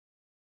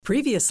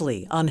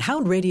Previously on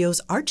Hound Radio's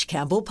Arch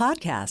Campbell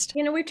podcast.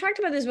 You know, we've talked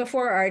about this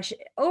before, Arch.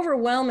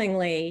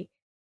 Overwhelmingly,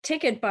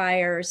 ticket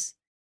buyers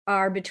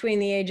are between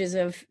the ages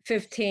of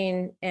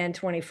 15 and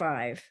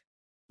 25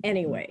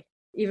 anyway,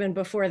 even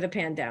before the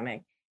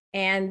pandemic.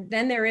 And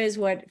then there is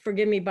what,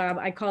 forgive me, Bob,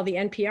 I call the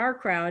NPR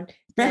crowd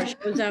that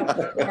shows up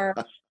for...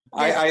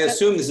 I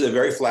assume this is a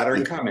very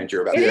flattering comment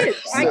you're about to It is.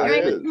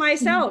 I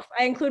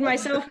include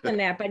myself in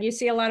that, but you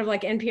see a lot of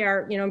like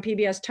NPR, and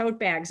PBS tote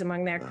bags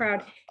among that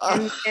crowd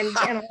and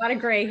a lot of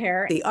gray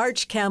hair. The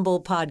Arch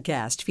Campbell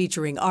podcast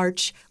featuring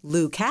Arch,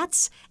 Lou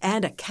Katz,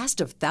 and a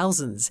cast of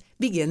thousands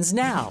begins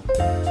now.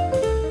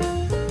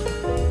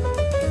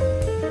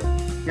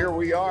 Here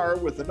we are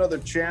with another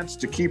chance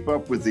to keep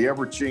up with the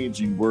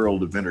ever-changing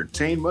world of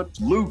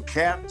entertainment. Lou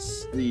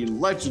Katz, the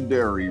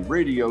legendary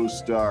radio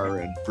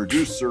star and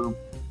producer,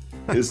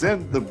 is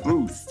in the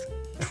booth,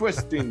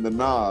 twisting the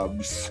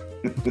knobs.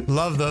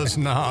 Love those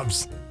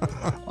knobs.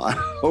 I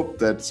hope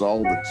that's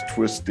all that's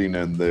twisting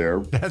in there.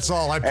 That's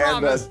all, I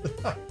promise.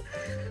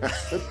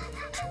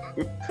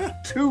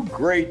 Two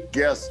great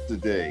guests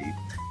today,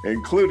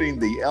 including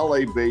the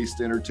LA-based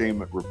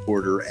entertainment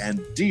reporter and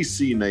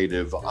DC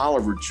native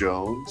Oliver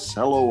Jones.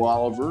 Hello,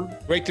 Oliver.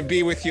 Great to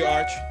be with you,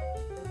 Arch.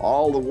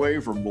 All the way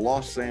from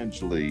Los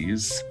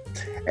Angeles.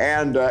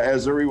 And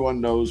as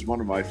everyone knows, one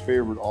of my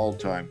favorite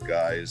all-time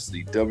guys,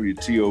 the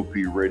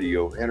WTOP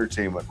radio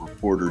entertainment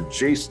reporter,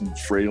 Jason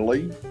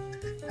Fraley.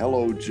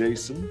 Hello,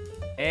 Jason.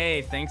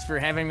 Hey, thanks for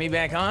having me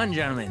back on,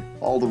 gentlemen.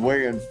 All the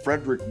way in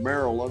Frederick,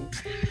 Maryland.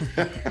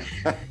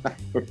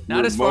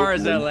 Not as far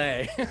as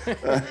LA.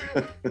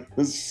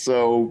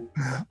 So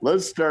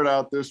let's start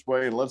out this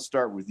way, and let's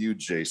start with you,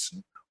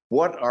 Jason.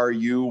 What are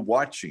you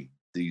watching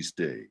these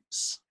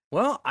days?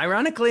 Well,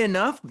 ironically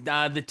enough,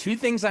 the two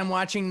things I'm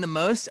watching the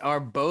most are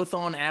both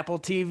on Apple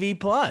TV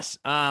Plus.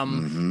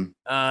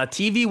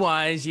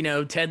 TV-wise,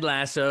 Ted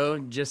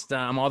Lasso,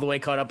 I'm all the way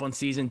caught up on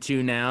season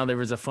 2 now. There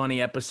was a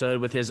funny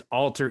episode with his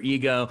alter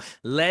ego,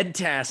 Led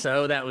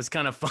Tasso. That was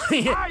kind of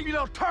funny. Hey, you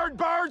little turd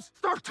birds,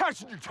 start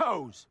touching your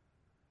toes.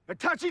 And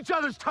touch each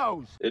other's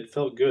toes. It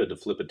felt good to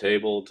flip a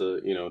table, to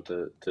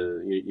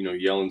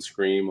yell and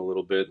scream a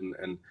little bit,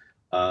 and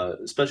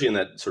especially in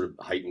that sort of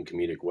heightened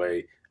comedic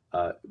way.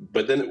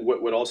 But then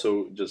what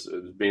also, just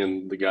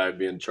being the guy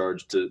being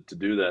charged to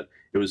do that,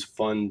 it was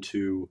fun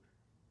to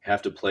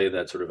have to play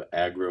that sort of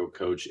aggro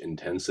coach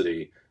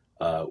intensity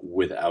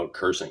without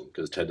cursing,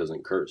 because Ted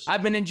doesn't curse.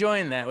 I've been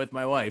enjoying that with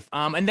my wife.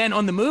 And then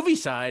on the movie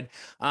side,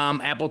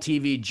 Apple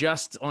TV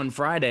just on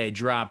Friday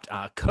dropped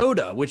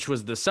Coda, which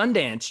was the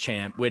Sundance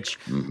champ, which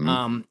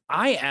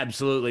I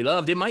absolutely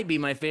loved. It might be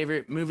my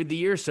favorite movie of the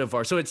year so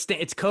far. So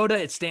it's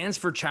Coda. It stands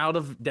for Child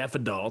of Deaf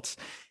Adults.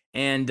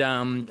 And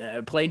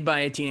played by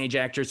a teenage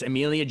actress,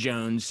 Amelia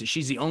Jones.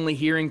 She's the only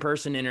hearing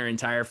person in her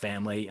entire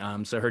family.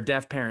 So her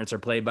deaf parents are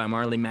played by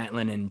Marlee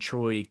Matlin and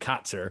Troy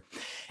Kotzer.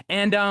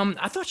 And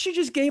I thought she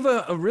just gave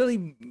a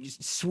really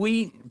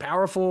sweet,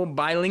 powerful,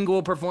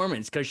 bilingual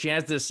performance, because she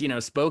has this,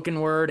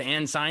 spoken word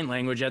and sign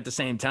language at the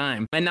same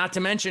time. And not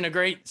to mention a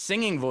great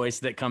singing voice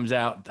that comes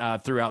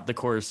out throughout the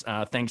course,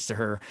 thanks to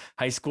her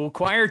high school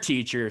choir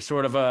teacher,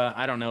 sort of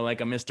like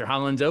a Mr.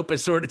 Holland's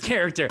Opus sort of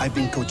character. I've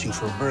been coaching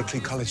for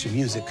Berklee College of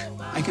Music.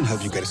 I can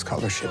help you get a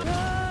scholarship.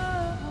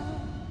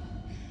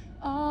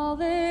 All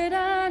that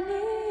I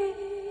need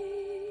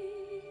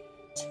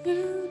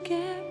to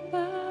get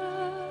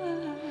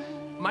by.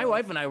 My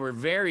wife and I were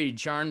very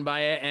charmed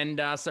by it,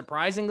 and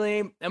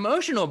surprisingly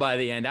emotional by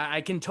the end.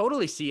 I can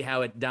totally see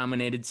how it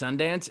dominated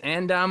Sundance,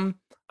 and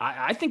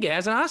I think it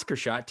has an Oscar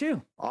shot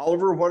too.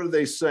 Oliver, what are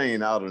they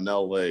saying out in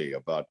LA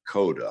about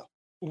Coda?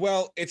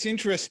 Well, it's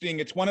interesting.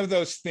 It's one of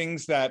those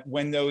things that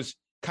when those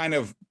kind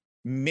of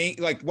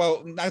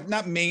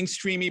not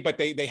mainstreamy, but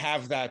they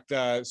have that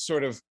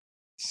sort of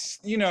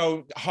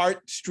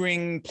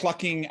heartstring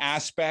plucking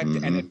aspect,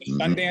 and it's a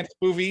Sundance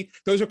movie.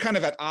 Those are kind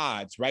of at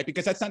odds, right?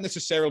 Because that's not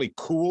necessarily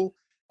cool,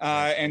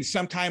 and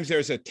sometimes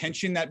there's a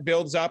tension that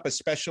builds up,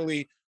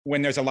 especially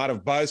when there's a lot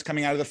of buzz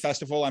coming out of the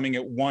festival. I mean,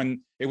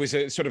 it was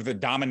a sort of the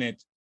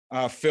dominant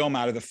film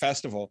out of the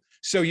festival.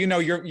 So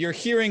you're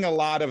hearing a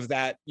lot of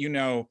that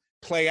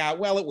play out.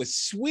 Well, it was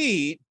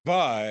sweet,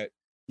 but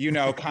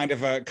kind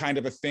of a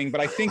thing. But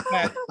I think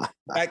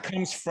that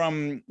comes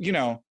from,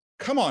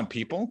 come on,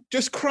 people,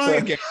 just cry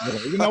again.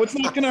 It's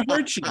not going to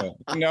hurt you.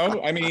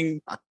 I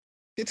mean,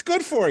 it's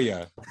good for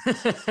you.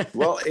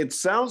 Well, it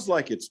sounds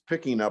like it's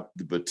picking up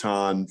the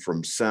baton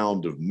from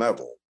Sound of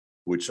Metal,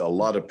 which a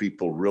lot of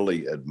people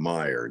really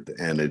admired.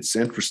 And it's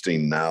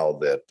interesting now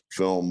that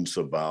films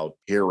about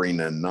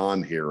hearing and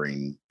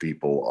non-hearing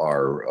people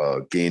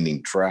are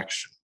gaining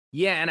traction.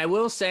 Yeah, and I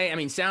will say,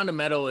 Sound of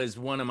Metal is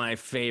one of my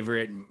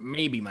favorite,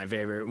 maybe my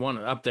favorite, one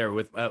up there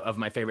with of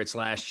my favorites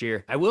last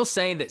year. I will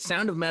say that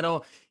Sound of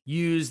Metal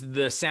used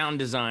the sound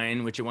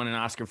design, which it won an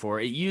Oscar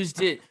for. It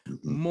used it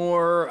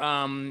more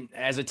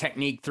as a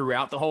technique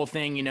throughout the whole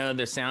thing,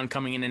 the sound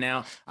coming in and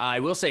out.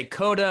 I will say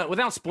Coda,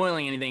 without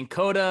spoiling anything,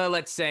 Coda,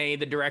 let's say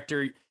the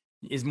director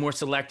is more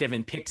selective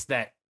and picks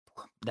that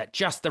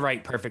just the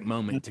right perfect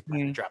moment to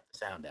kind of drop the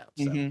sound out.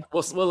 So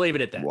we'll leave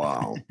it at that.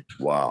 Wow.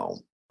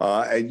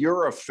 And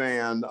you're a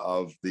fan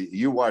of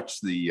you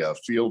watched the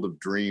Field of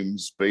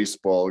Dreams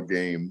baseball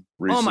game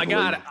recently.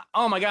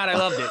 Oh my God, I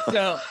loved it.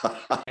 So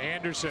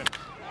Anderson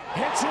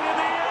hits it in the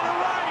air to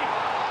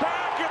right,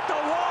 back at the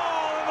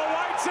wall, and the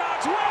White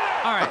Sox win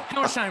it. All right,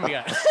 how much time we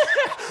got?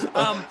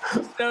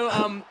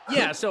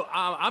 So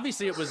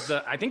obviously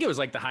I think it was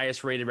like the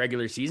highest rated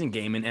regular season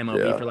game in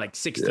MLB for like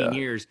 16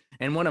 years.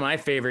 And one of my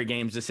favorite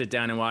games to sit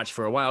down and watch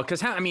for a while.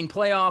 Because,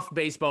 playoff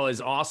baseball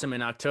is awesome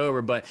in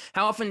October, but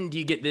how often do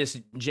you get this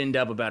ginned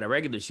up about a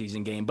regular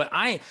season game? But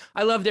I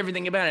loved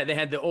everything about it. They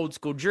had the old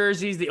school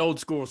jerseys, the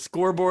old school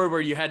scoreboard where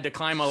you had to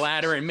climb a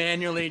ladder and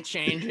manually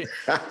change it.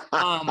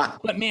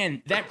 But,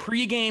 man, that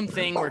pregame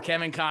thing where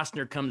Kevin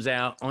Costner comes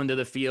out onto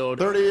the field.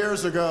 30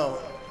 years ago,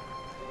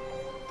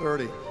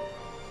 30.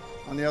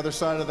 On the other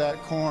side of that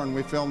corn,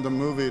 we filmed a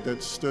movie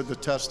that stood the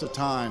test of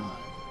time.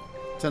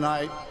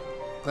 Tonight,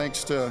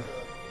 thanks to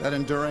that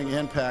enduring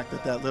impact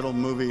that little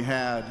movie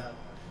had,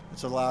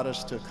 it's allowed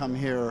us to come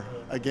here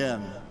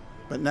again.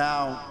 But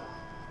now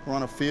we're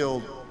on a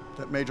field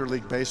that Major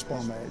League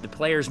Baseball made. The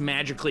players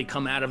magically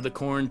come out of the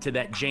corn to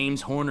that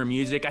James Horner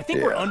music. I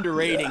think we're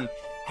underrating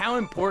how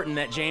important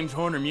that James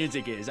Horner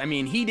music is. I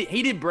mean, he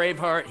did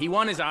Braveheart. He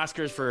won his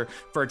Oscars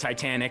for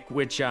Titanic,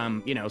 which,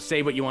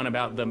 say what you want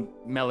about the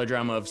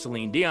melodrama of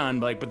Celine Dion,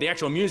 but the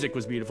actual music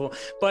was beautiful.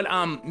 But,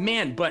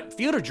 but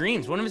Field of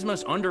Dreams, one of his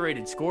most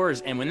underrated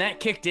scores. And when that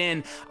kicked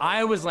in,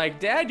 I was like,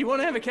 Dad, you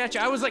want to have a catch?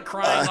 I was like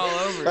crying all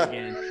over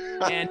again.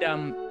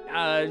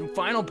 And,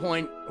 final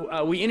point,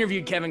 we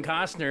interviewed Kevin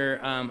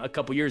Costner a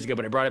couple years ago,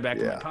 but I brought it back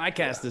to my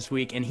podcast this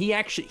week. And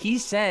he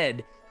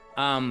said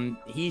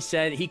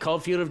he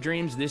called Field of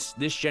Dreams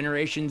this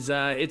generation's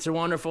It's a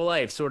Wonderful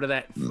Life, sort of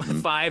that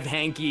five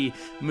hanky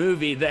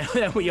movie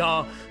that we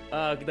all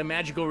the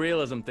magical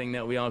realism thing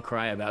that we all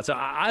cry about. So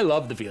I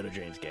love the Field of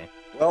Dreams game.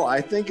 Well,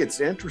 I think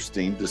it's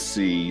interesting to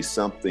see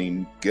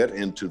something get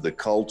into the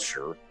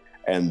culture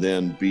and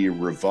then be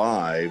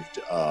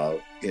revived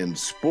in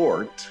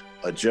sport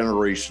a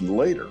generation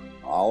later.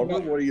 Oliver,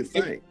 what do you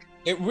think?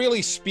 It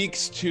really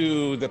speaks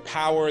to the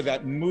power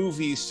that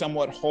movies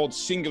somewhat hold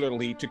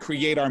singularly to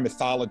create our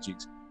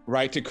mythologies,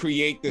 right? To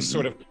create this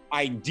sort of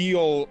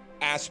ideal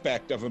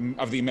aspect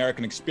of the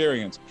American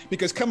experience.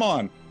 Because come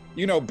on,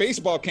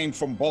 baseball came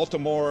from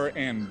Baltimore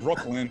and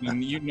Brooklyn,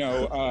 and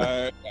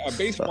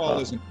baseball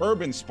is an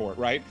urban sport,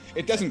 right?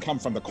 It doesn't come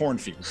from the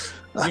cornfields,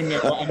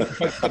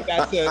 but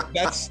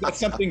that's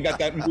something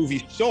that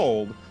movie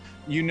sold,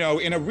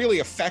 in a really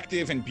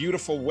effective and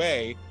beautiful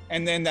way.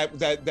 And then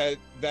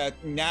that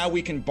now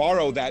we can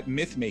borrow that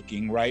myth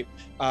making, right,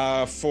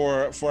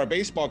 for a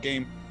baseball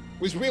game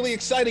was really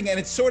exciting. And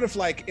it's sort of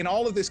like in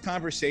all of this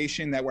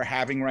conversation that we're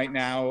having right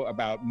now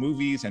about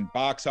movies and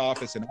box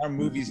office and are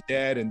movies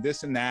dead and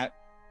this and that,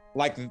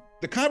 like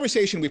the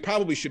conversation we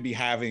probably should be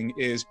having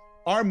is,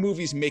 are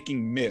movies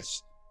making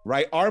myths,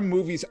 right? Are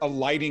movies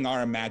alighting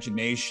our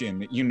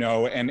imagination,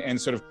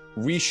 and sort of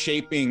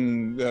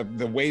reshaping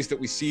the ways that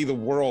we see the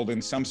world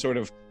in some sort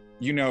of,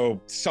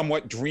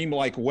 somewhat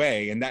dreamlike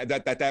way. And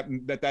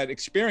that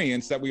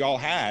experience that we all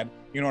had,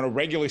 in a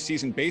regular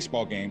season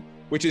baseball game,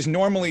 which is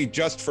normally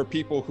just for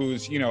people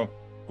whose,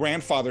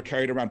 grandfather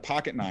carried around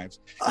pocket knives,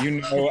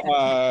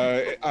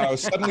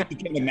 suddenly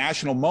became a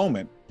national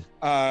moment,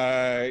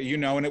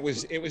 and it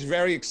was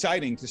very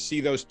exciting to see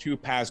those two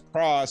paths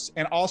cross,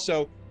 and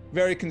also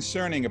very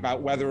concerning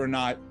about whether or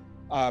not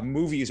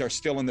movies are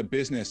still in the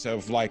business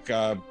of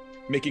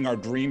making our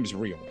dreams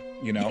real.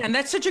 And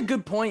that's such a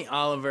good point,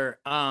 Oliver.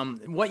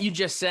 What you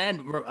just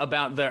said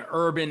about the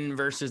urban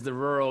versus the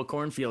rural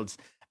cornfields.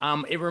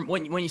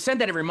 When you said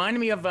that, it reminded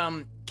me of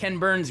Ken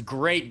Burns'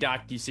 great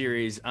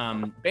docuseries,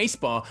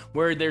 Baseball,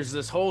 where there's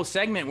this whole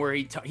segment where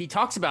he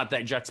talks about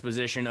that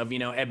juxtaposition of,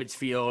 Ebbets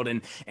Field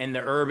and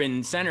the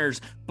urban centers,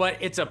 but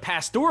it's a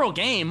pastoral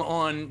game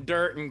on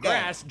dirt and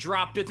grass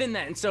dropped within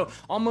that. And so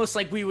almost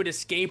like we would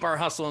escape our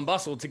hustle and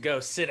bustle to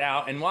go sit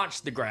out and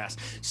watch the grass.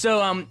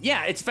 So,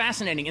 it's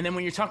fascinating. And then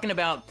when you're talking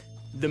about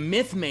the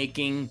myth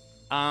making,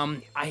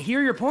 I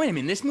hear your point. I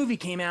mean, this movie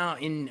came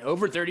out in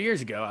over 30 years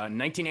ago,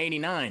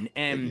 1989,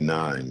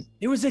 and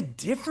it was a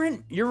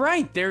different. You're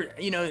right. There,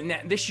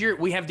 this year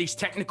we have these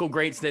technical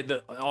greats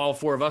that all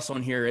four of us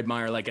on here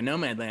admire, like a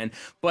Nomadland.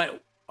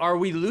 But are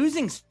we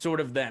losing sort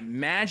of that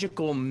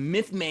magical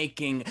myth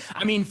making?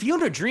 I mean,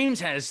 Field of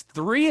Dreams has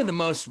three of the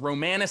most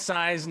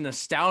romanticized,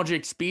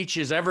 nostalgic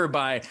speeches ever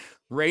by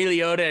Ray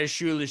Liotta as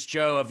Shoeless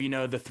Joe of,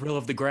 the thrill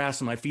of the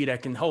grass on my feet. I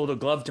can hold a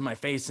glove to my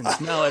face and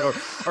smell it.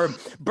 Or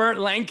Burt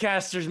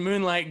Lancaster's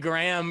Moonlight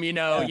Graham,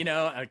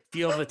 I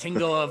feel the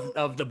tingle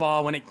of the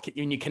ball when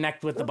you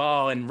connect with the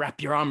ball and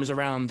wrap your arms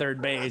around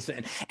third base.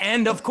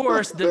 And of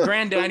course, the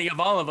granddaddy of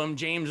all of them,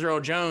 James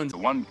Earl Jones. The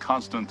one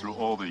constant through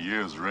all the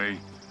years, Ray,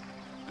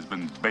 has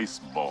been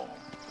baseball.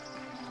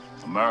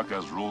 America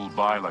has rolled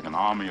by like an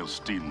army of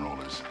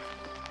steamrollers.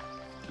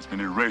 It's been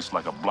erased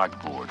like a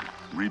blackboard,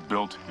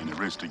 rebuilt and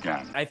erased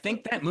again. I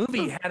think that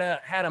movie had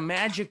a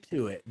magic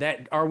to it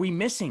that are we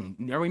missing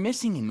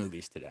in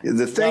movies today?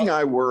 The thing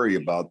I worry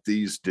about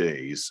these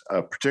days,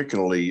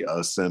 particularly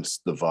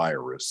since the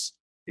virus,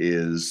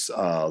 is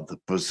the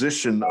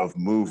position of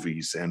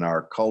movies in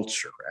our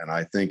culture. And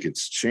I think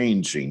it's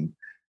changing.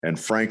 And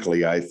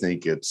frankly, I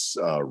think it's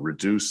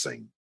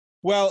reducing.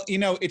 Well,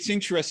 it's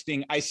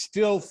interesting. I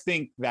still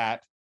think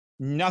that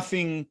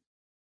nothing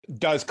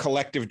does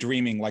collective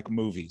dreaming like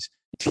movies.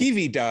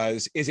 TV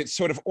does is it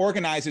sort of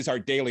organizes our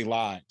daily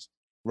lives,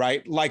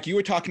 right? Like you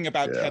were talking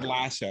about Ted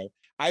Lasso.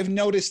 I've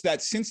noticed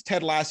that since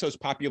Ted Lasso's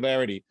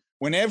popularity,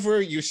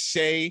 whenever you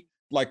say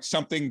like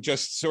something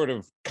just sort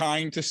of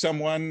kind to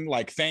someone,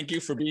 like thank you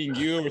for being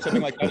you or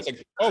something like that, it's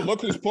like, oh,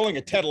 look who's pulling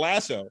a Ted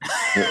Lasso.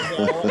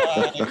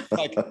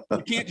 Like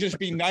you can't just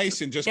be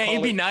nice and just can't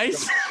you be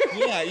nice?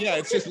 Yeah,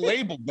 it's just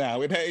labeled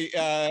now.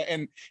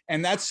 And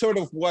that's sort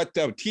of what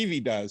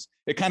TV does.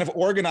 It kind of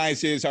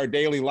organizes our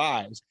daily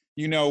lives.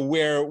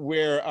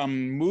 Where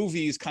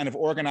movies kind of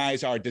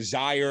organize our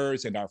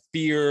desires and our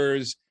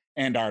fears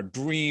and our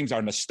dreams,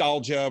 our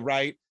nostalgia,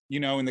 right?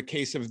 In the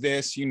case of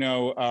this,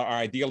 our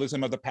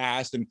idealism of the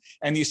past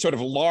and these sort of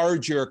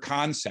larger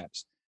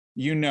concepts,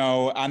 and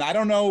I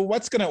don't know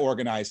what's going to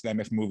organize them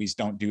if movies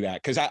don't do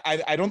that. Because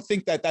I don't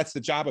think that that's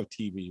the job of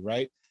TV,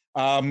 right?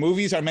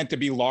 Movies are meant to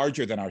be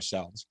larger than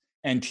ourselves,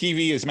 and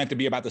TV is meant to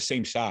be about the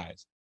same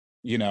size.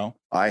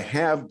 I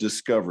have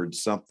discovered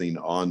something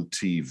on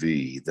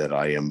TV that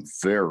I am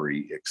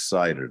very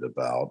excited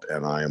about,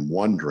 and I am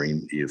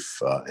wondering if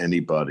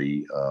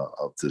anybody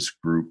of this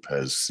group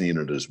has seen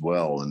it as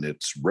well, and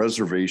it's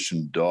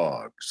Reservation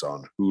Dogs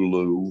on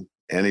Hulu.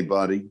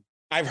 Anybody?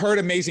 I've heard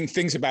amazing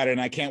things about it,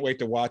 and I can't wait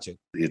to watch it.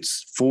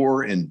 It's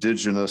 4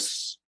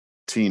 indigenous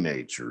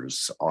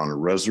teenagers on a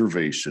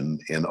reservation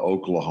in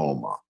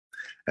Oklahoma,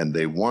 and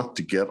they want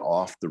to get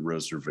off the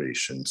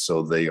reservation,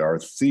 so they are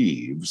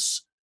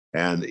thieves.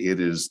 And it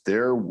is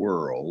their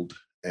world,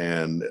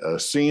 and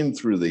seen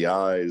through the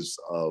eyes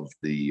of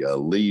the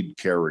lead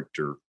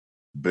character,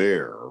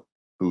 Bear,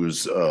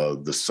 who's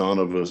the son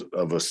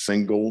of a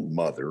single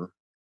mother.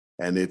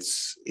 And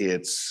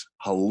it's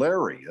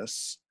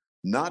hilarious,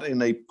 not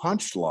in a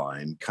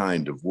punchline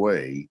kind of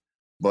way,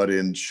 but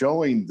in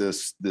showing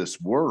this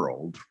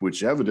world,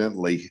 which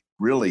evidently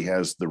really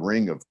has the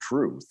ring of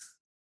truth.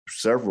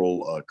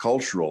 Several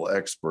cultural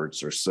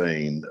experts are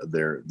saying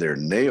they're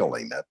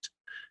nailing it.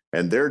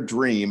 And their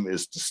dream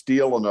is to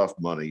steal enough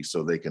money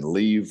so they can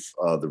leave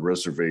the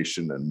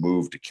reservation and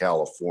move to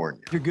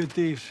California. You're good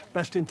thieves,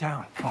 best in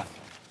town. Oh,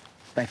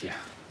 thank you.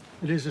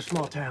 It is a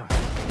small town.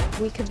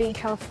 We could be in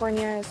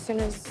California as soon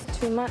as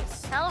 2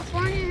 months.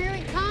 California, here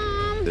we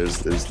come.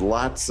 There's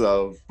lots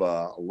of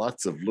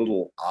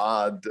little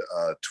odd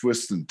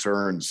twists and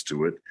turns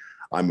to it.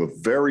 I'm a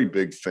very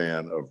big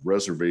fan of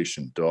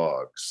Reservation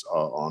Dogs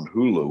on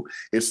Hulu.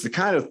 It's the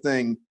kind of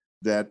thing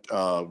that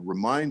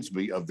reminds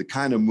me of the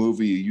kind of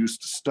movie you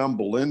used to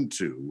stumble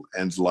into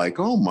and like,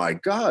 oh my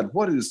God,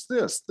 what is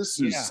this? This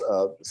is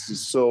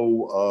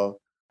so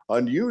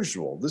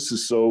unusual. This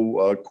is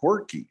so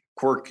quirky.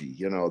 Quirky,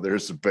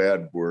 there's a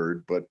bad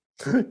word, but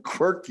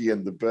quirky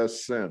in the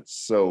best sense.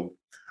 So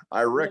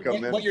I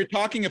recommend. What you're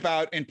talking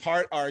about in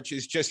part, Arch,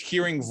 is just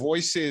hearing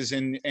voices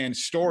and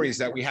stories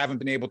that we haven't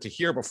been able to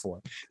hear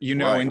before,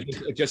 Right. and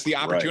just the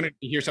opportunity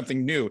to hear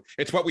something new.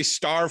 It's what we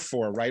starve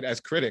for, right, as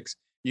critics.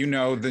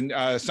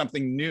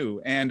 Something new.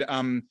 And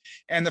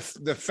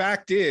the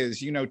fact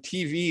is,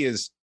 TV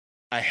is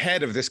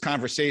ahead of this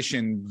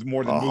conversation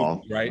more than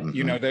movies, right?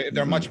 Mm-hmm.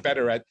 They're much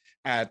better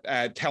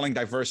at telling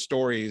diverse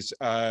stories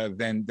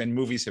than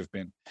movies have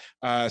been.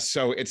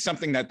 So it's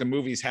something that the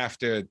movies have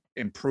to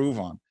improve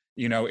on,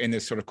 in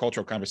this sort of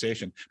cultural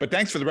conversation. But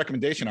thanks for the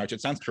recommendation, Arch.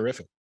 It sounds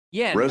terrific.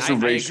 Yeah,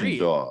 Reservation I agree.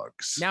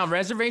 Dogs. Now,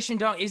 Reservation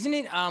Dog, isn't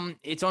it?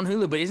 It's on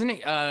Hulu, but isn't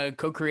it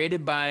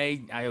co-created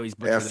by? I always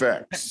butcher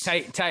FX.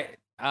 Taika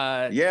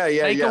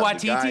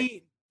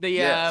Waititi, the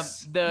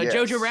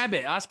Jojo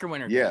Rabbit Oscar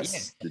winner.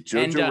 Yes, the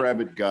Jojo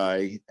Rabbit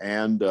guy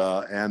and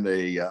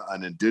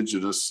an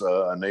indigenous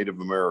Native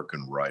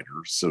American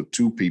writer. So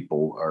 2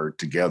 people are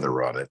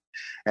together on it,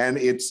 and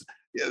it's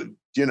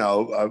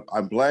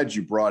I'm glad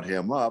you brought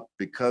him up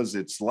because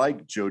it's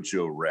like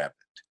Jojo Rabbit.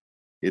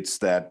 It's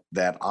that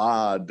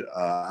odd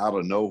out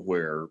of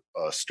nowhere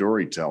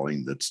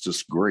storytelling that's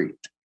just great.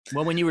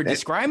 Well, when you were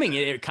describing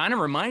it, it kind of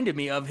reminded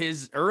me of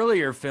his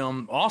earlier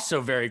film, also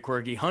very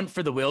quirky, Hunt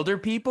for the Wilder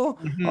People,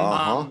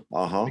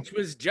 which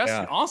was just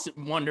also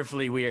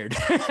wonderfully weird.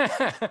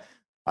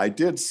 I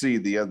did see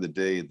the other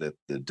day that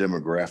the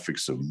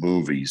demographics of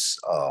movies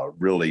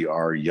really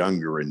are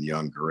younger and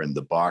younger, and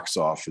the box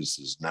office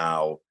is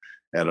now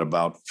at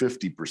about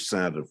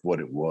 50% of what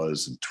it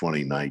was in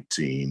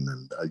 2019.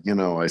 And, I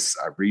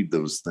read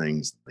those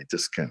things, and they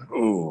just kind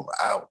of,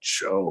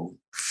 ouch,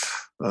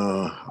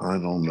 I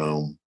don't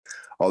know.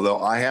 Although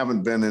I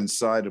haven't been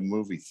inside a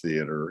movie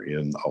theater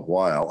in a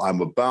while,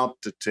 I'm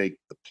about to take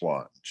the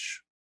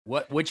plunge.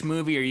 Which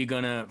movie are you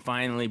going to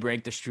finally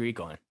break the streak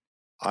on?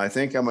 I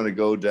think I'm going to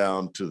go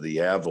down to the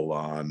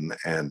Avalon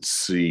and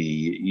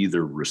see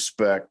either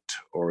Respect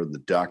or the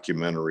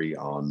documentary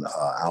on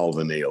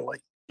Alvin Ailey.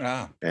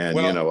 And,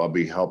 I'll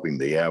be helping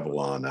the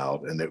Avalon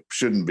out, and it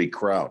shouldn't be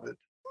crowded.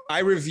 I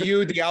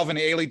reviewed the Alvin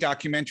Ailey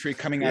documentary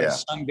coming out of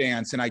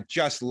Sundance, and I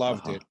just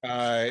loved it.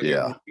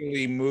 It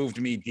really moved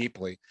me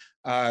deeply.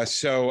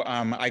 So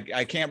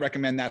I can't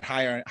recommend that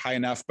high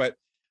enough. But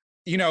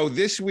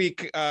this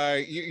week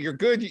you're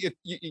good.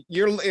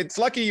 It's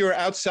lucky you're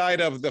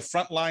outside of the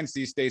front lines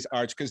these days,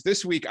 Arch, because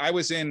this week I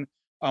was in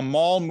a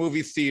mall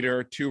movie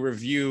theater to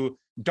review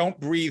Don't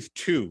Breathe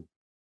 2.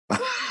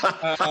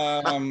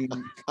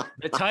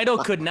 The title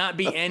could not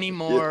be any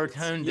more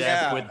tone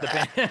deaf with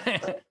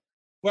the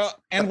Well,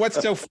 and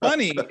what's so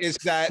funny is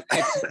that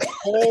it's this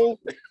whole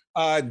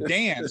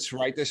dance,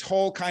 right? This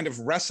whole kind of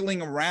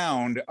wrestling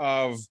around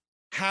of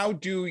how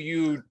do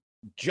you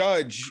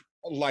judge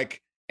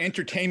like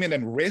entertainment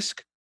and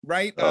risk,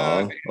 right?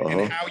 And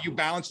how you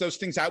balance those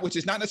things out, which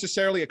is not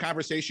necessarily a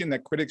conversation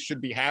that critics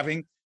should be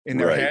having in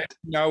their head.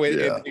 No,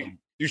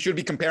 you should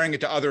be comparing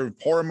it to other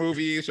horror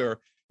movies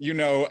or,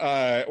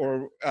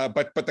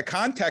 but the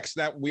context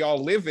that we all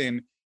live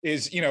in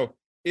is,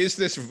 is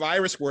this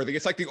virus worthy?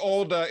 It's like the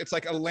old, it's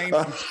like Elaine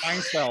from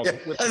Seinfeld.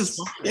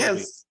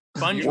 Yes.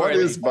 What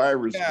is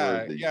virus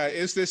worthy? Yeah.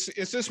 Is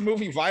this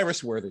movie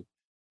virus worthy?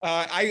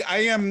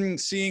 I am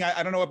seeing,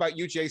 I don't know about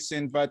you,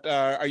 Jason, but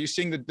are you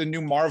seeing the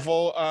new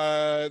Marvel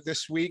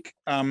this week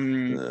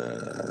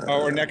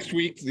or next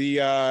week?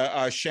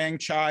 The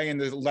Shang-Chi and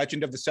the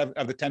Legend of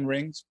the Ten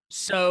Rings.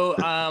 So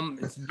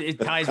it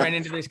ties right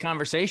into this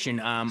conversation.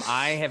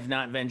 I have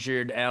not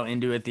ventured out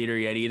into a theater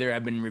yet either.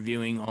 I've been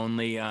reviewing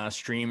only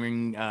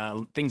streaming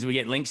things we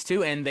get links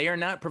to, and they are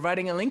not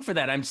providing a link for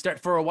that.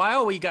 For a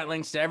while we got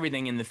links to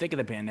everything in the thick of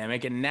the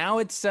pandemic, and now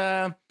it's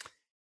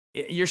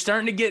you're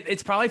starting to get,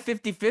 it's probably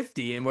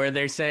 50-50, and where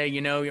they say,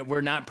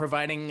 we're not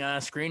providing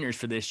screeners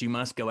for this, you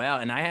must go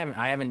out. And I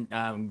haven't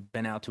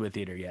been out to a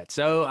theater yet.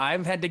 So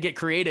I've had to get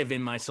creative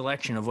in my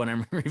selection of what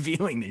I'm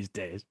reviewing these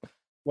days.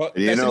 Well,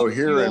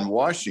 here in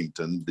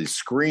Washington, the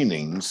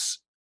screenings,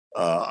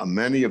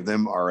 many of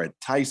them are at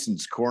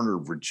Tyson's Corner,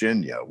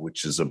 Virginia,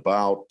 which is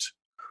about,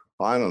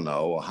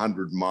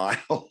 100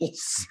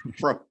 miles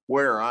from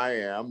where I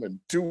am and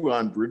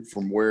 200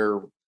 from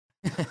where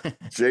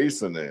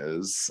Jason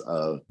is.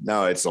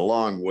 Now it's a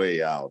long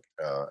way out,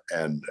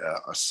 and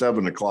a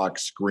 7:00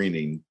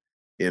 screening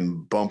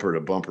in bumper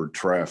to bumper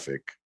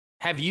traffic.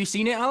 Have you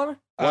seen it, Oliver?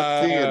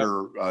 What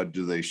theater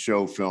do they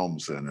show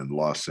films in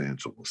Los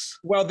Angeles?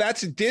 Well,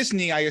 that's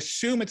Disney. I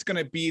assume it's going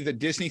to be the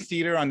Disney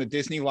theater on the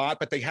Disney lot,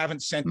 but they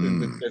haven't sent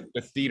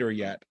the theater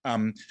yet.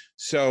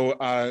 So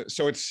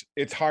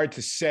it's hard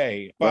to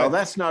say. Well,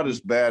 that's not as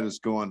bad as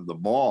going to the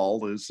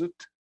mall, is it?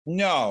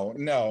 No,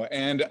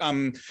 and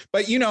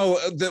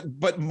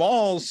but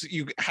malls.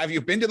 Have you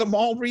been to the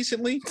mall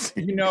recently?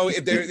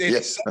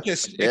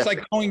 It's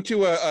like going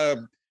to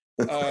a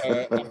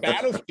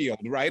battlefield,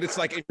 right? It's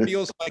like it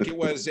feels like it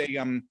was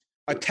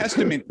a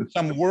testament to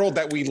some world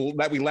that we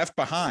left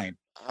behind.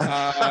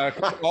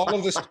 All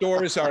of the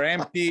stores are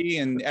empty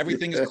and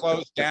everything is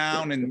closed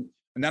down, and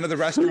none of the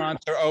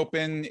restaurants are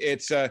open.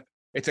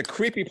 It's a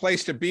creepy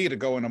place to be, to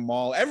go in a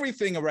mall.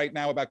 Everything right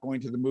now about going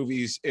to the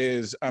movies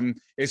is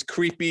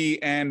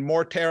creepy and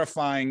more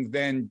terrifying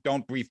than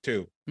Don't Breathe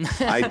 2.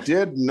 I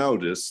did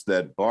notice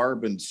that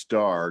Barb and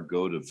Star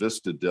Go to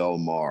Vista Del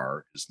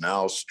Mar is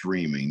now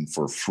streaming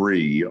for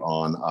free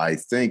on, I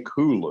think,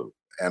 Hulu.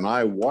 And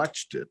I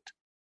watched it.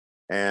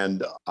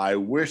 And I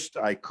wished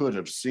I could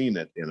have seen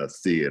it in a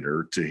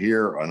theater to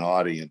hear an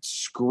audience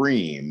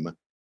scream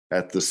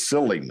at the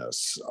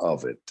silliness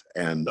of it.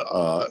 And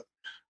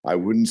I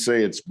wouldn't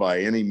say it's by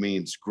any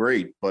means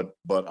great, but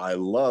I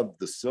love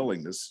the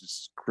silliness.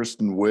 It's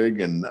Kristen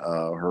Wiig and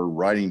her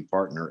writing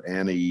partner,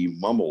 Annie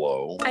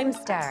Mumolo. I'm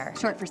Star,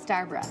 short for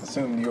Starbra.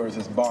 Assume yours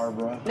is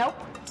Barbara. Nope,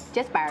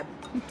 just Barb.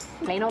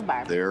 Plain old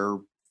Barb. They're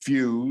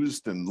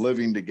fused and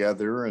living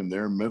together, and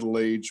they're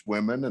middle-aged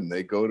women, and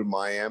they go to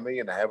Miami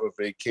and have a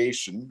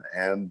vacation,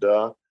 and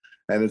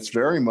it's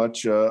very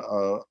much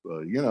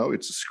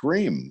it's a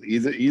scream.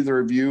 Either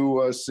of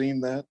you seen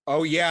that?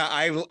 Oh yeah,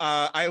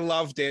 I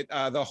loved it.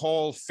 The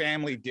whole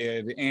family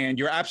did, and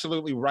you're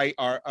absolutely right,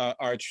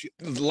 Arch.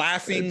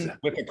 Laughing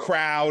with the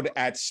crowd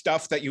at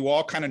stuff that you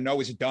all kind of know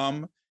is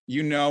dumb,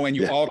 and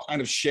you all kind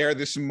of share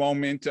this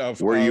moment of.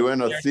 Were you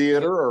in a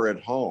theater or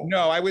at home?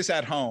 No, I was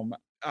at home.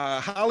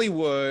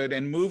 Hollywood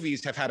and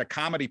movies have had a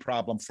comedy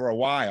problem for a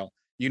while.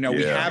 We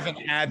haven't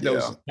had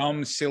those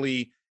dumb,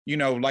 silly.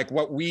 Like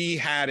what we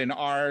had in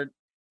our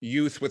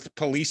youth with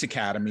Police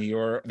Academy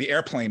or the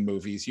airplane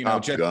movies,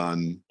 Top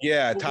Gun.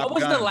 Yeah, Top Gun. What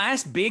was the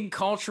last big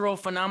cultural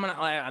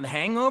phenomenon?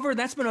 Hangover?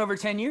 That's been over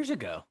 10 years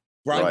ago.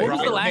 Right. What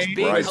was the last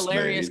big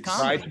hilarious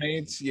comedy?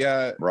 Bridesmaids,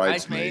 yeah.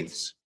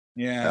 Bridesmaids.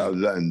 Yeah.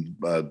 And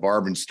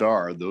Barb and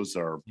Star, those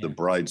are the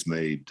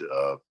Bridesmaid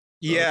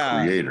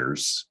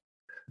creators.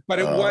 But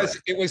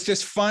it was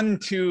just fun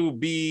to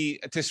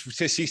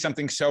see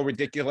something so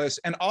ridiculous.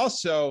 And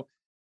also,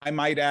 I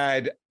might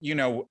add,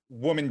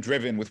 woman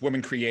driven with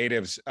women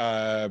creatives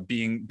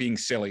being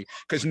silly,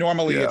 because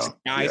normally it's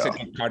guys that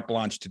get carte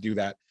blanche to do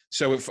that.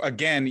 So if,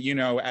 again,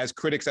 as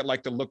critics that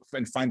like to look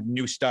and find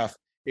new stuff,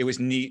 it was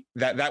neat.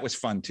 That was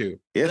fun too.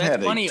 It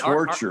had a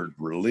tortured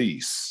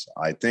release.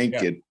 I think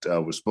it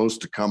was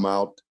supposed to come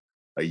out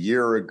a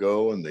year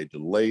ago, and they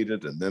delayed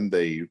it, and then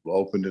they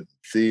opened it in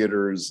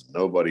theaters.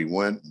 Nobody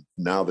went.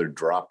 Now they're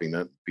dropping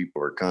it.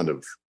 People are kind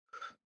of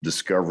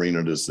discovering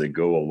it as they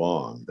go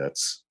along.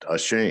 That's a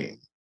shame.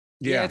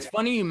 Yeah, it's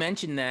funny you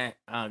mentioned that,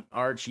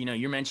 Arch.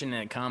 You're mentioning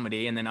that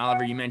comedy, and then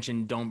Oliver, you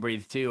mentioned Don't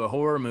Breathe 2, a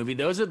horror movie.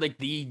 Those are like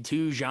the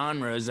two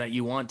genres that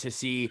you want to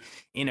see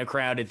in a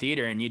crowded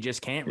theater, and you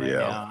just can't right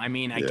now. I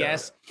mean, I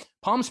guess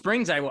Palm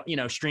Springs,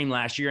 streamed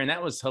last year, and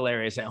that was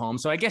hilarious at home.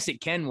 So I guess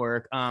it can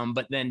work.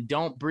 But then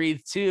Don't Breathe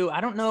 2, I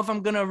don't know if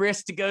I'm gonna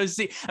risk to go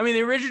see. I mean,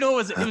 the original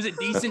was a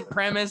decent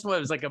premise. It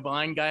was like a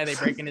blind guy, they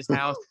break in his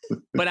house.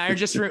 But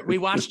we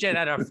watched it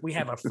we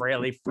have a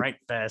Fraley Fright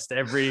Fest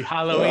every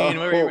Halloween,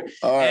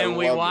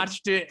 we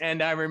watched it.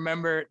 And I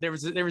remember there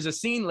was a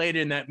scene later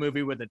in that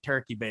movie with a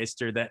turkey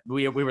baster that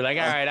we were like,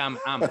 all right, I'm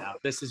out.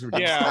 This is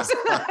ridiculous.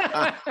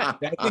 I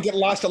think it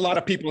lost a lot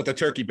of people with the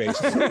turkey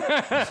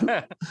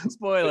baster.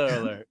 Spoiler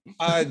alert.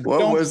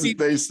 What was it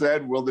they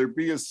said? Will there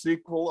be a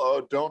sequel?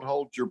 Oh, don't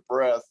hold your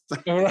breath.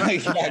 Right,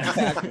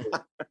 exactly.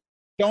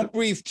 Don't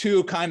Breathe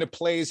 2 kind of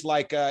plays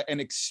like an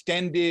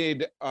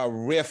extended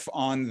riff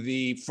on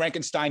the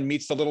Frankenstein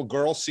meets the little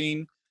girl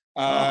scene.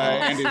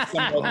 And it's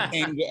somewhat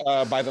aimed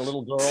by the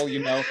little girl,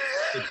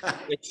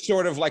 It's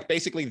sort of like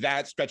basically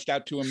that stretched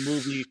out to a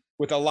movie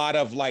with a lot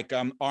of like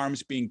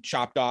arms being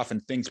chopped off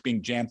and things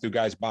being jammed through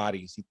guys'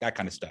 bodies, that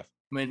kind of stuff.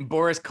 When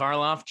Boris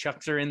Karloff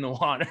chucks her in the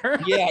water.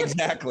 Yeah,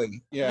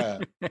 exactly. Yeah.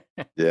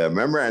 Yeah,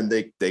 remember, and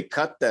they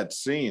cut that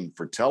scene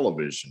for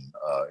television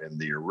in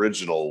the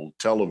original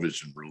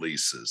television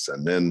releases,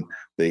 and then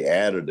they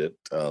added it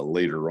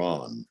later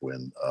on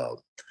when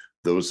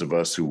those of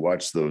us who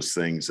watched those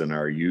things in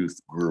our youth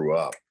grew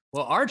up.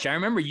 Well, Arch, I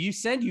remember you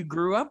said you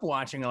grew up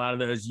watching a lot of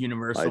those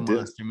Universal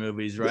monster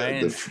movies,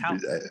 right?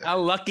 How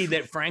lucky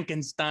that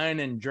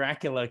Frankenstein and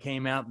Dracula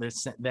came out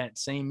that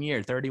same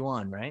year,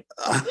 31, right?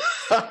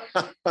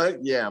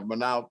 Yeah, but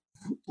now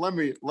let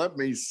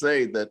me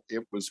say that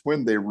it was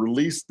when they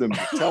released them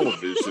to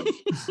television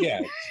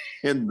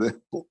in the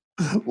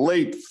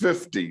late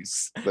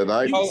 50s that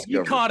I discovered.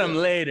 You caught them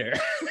later.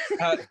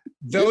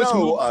 Those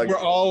movies were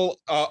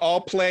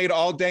all played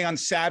all day on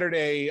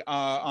Saturday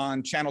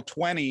on Channel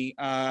 20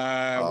 when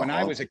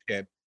I was a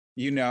kid.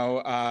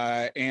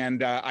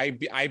 And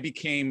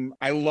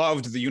I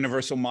loved the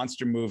Universal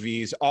monster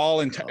movies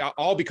all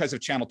because of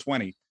Channel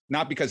 20,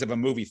 not because of a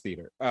movie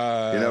theater.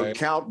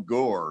 Count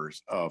Gore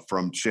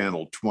from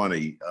Channel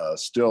 20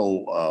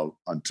 still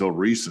until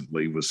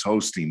recently was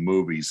hosting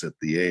movies at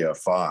the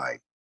AFI.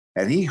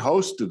 And he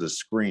hosted a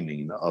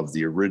screening of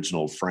the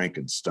original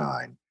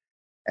Frankenstein.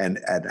 And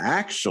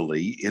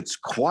actually, it's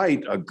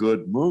quite a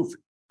good movie.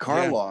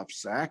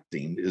 Karloff's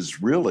acting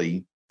is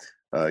really,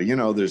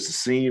 there's a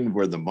scene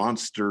where the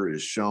monster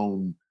is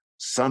shown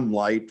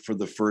sunlight for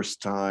the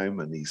first time.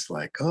 And he's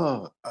like,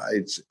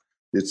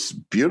 it's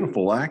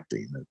beautiful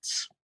acting.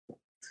 It's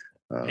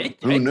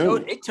who knew?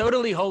 It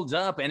totally holds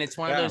up. And it's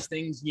one of those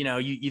things,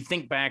 you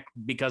think back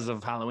because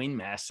of Halloween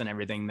masks and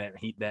everything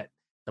that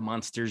the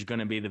monster's going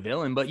to be the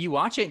villain, but you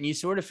watch it and you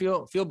sort of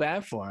feel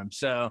bad for him.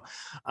 So,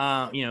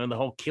 the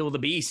whole kill the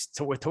beast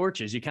with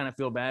torches, you kind of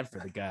feel bad for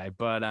the guy.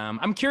 But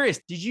I'm curious,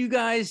 did you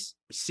guys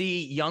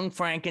see Young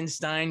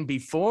Frankenstein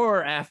before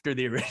or after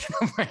the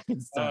original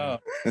Frankenstein?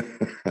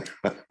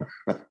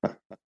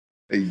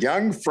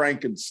 Young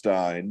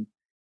Frankenstein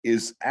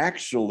is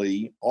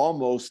actually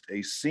almost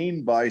a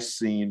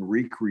scene-by-scene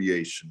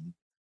recreation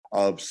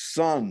of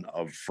Son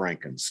of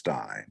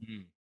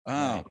Frankenstein.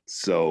 Oh,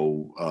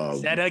 so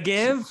is that a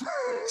give?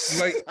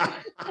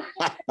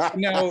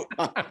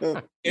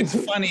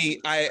 It's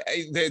funny.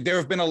 There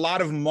have been a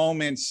lot of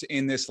moments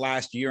in this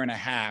last year and a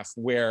half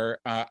where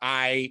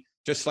I,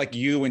 just like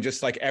you and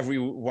just like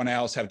everyone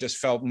else, have just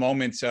felt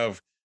moments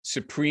of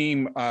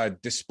supreme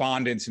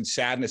despondence and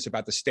sadness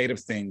about the state of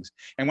things.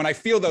 And when I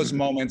feel those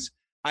moments,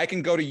 I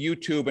can go to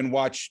YouTube and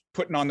watch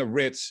Putting on the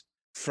Ritz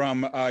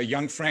from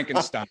Young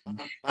Frankenstein,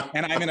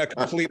 and I'm in a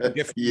completely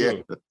different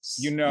mood,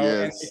 and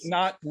it's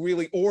not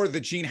really, or the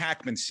Gene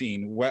Hackman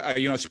scene,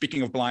 where,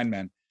 speaking of blind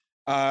men,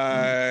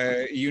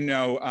 I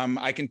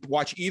can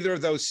watch either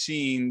of those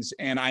scenes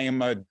and I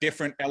am a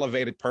different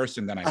elevated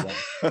person than I was.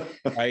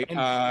 Right.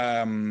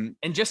 And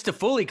just to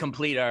fully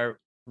complete our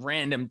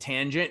random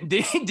tangent,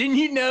 didn't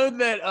you know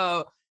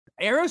that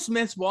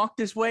Aerosmith's Walk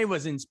This Way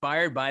was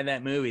inspired by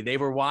that movie? They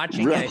were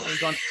watching it,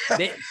 I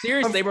think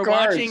they were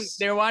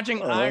watching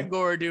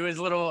Igor do his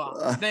little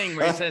thing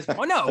where he says,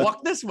 "Oh no,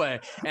 walk this way."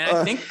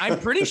 And I'm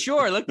pretty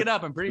sure, look it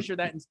up, I'm pretty sure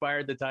that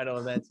inspired the title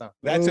of that song.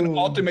 That's an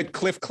ultimate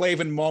Cliff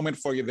Clavin moment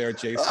for you there,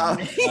 Jason.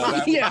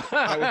 That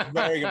was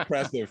very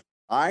impressive.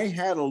 I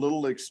had a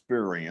little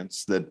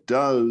experience that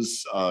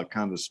does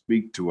kind of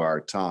speak to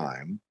our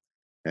time.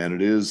 and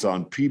it is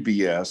on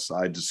PBS.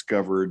 I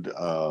discovered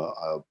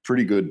a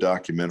pretty good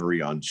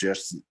documentary on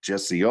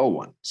Jesse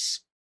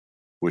Owens,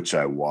 which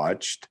I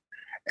watched.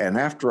 And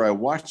after I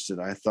watched it,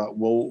 I thought,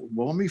 well,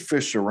 let me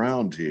fish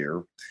around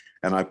here.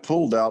 And I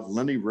pulled out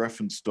Leni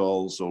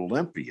Riefenstahl's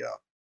Olympia,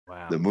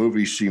 wow, the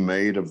movie she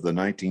made of the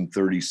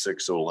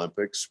 1936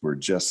 Olympics where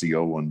Jesse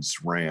Owens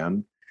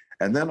ran.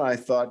 And then I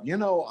thought,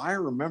 I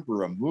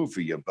remember a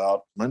movie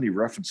about Leni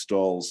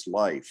Riefenstahl's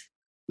life,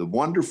 The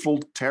Wonderful,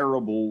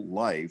 Terrible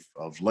Life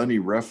of Leni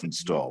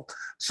Riefenstahl.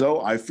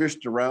 So I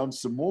fished around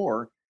some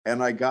more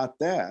and I got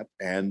that.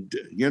 And,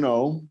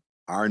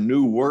 Our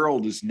New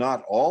World is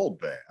not all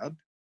bad.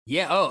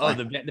 Yeah.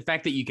 The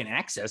fact that you can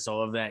access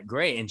all of that,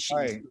 great. And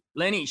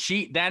Leni,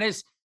 that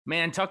is,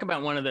 man, talk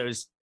about one of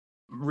those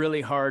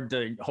really hard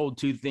to hold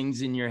two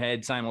things in your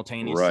head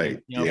simultaneously. Right.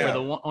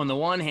 On the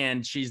one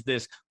hand, she's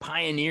this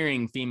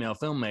pioneering female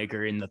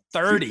filmmaker in the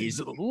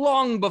 30s,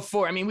 long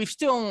before. I mean, we've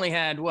still only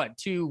had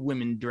two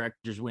women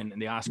directors win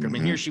the Oscar. I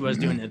mean, here she was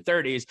doing it in the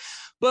 30s,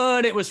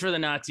 but it was for the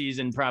Nazis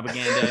and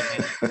propaganda.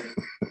 And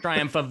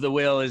Triumph of the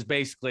Will is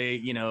basically,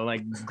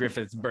 like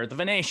Griffith's Birth of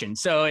a Nation.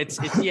 So it's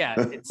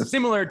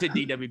similar to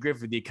D.W.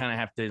 Griffith. You kind of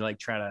have to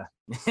try to.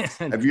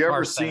 Have you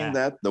ever seen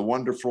that? The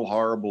Wonderful,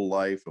 Horrible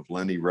Life of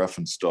Leni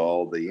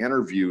Riefenstahl? They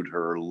interviewed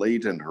her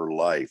late in her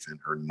life, in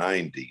her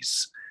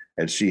 90s,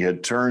 and she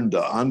had turned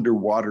to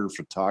underwater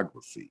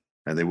photography.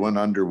 And they went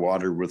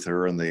underwater with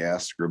her and they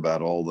asked her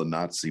about all the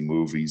Nazi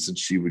movies, and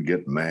she would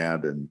get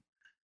mad and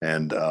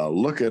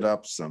look it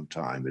up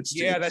sometime.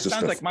 That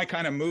sounds like my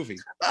kind of movie.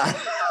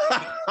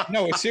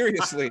 No,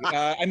 seriously.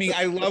 I mean,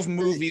 I love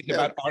movies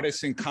about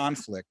artists in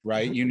conflict,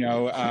 right?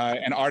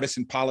 And artists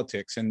in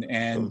politics and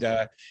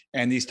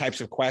these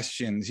types of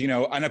questions,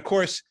 and of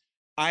course,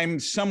 I'm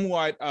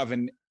somewhat of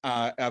an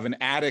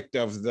addict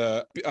of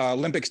the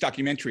Olympics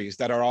documentaries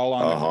that are all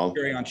on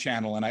the on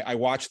channel, and I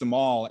watch them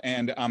all.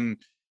 And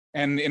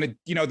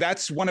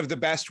that's one of the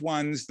best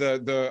ones.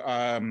 The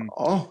from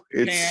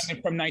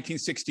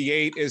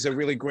 1968 is a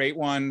really great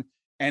one.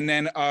 And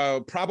then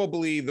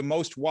probably the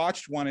most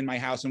watched one in my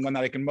house and one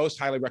that I can most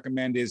highly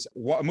recommend is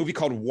a movie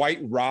called White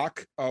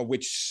Rock,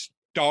 which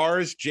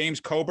stars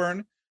James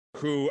Coburn,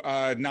 who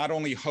not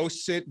only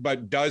hosts it,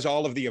 but does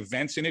all of the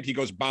events in it. He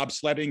goes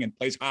bobsledding and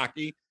plays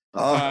hockey.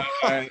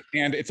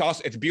 And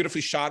it's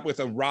beautifully shot with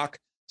a rock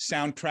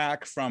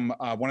soundtrack from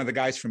one of the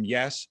guys from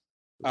Yes.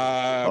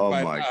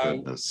 My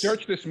goodness.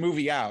 Search this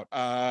movie out.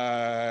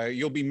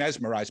 You'll be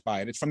mesmerized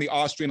by it. It's from the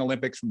Austrian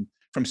Olympics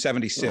from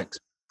 76.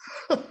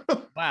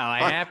 Wow,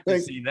 I have to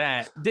see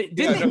that.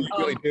 You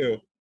really do.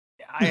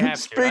 I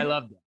have to. I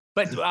love that.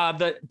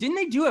 But didn't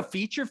they do a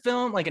feature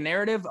film, like a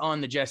narrative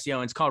on the Jesse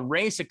Owens called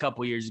Race a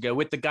couple years ago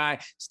with the guy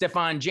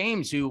Stefan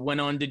James, who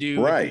went on to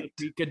do We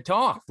Could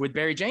Talk with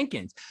Barry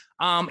Jenkins.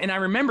 And I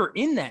remember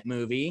in that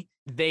movie,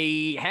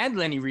 they had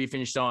Leni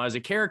Riefenstahl as a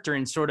character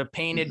and sort of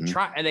painted,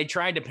 they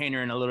tried to paint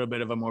her in a little bit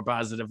of a more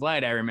positive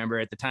light. I remember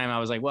at the time I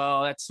was like,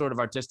 well, that's sort of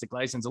artistic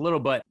license a little,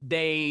 but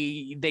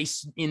they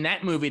in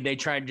that movie, they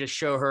tried to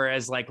show her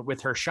as like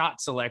with her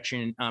shot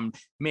selection,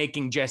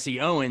 making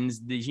Jesse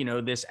Owens,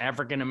 this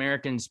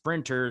African-American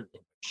sprinter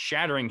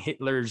shattering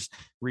Hitler's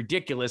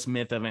ridiculous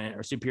myth of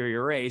a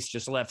superior race,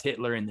 just left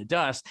Hitler in the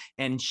dust.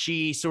 And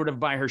she sort of,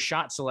 by her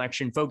shot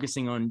selection,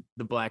 focusing on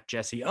the Black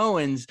Jesse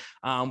Owens,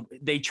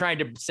 they tried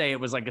to say it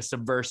was like a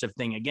subversive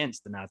thing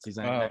against the Nazis.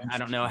 I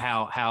don't know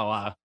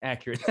how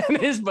accurate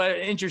that is, but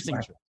interesting.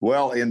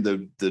 Well, in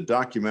the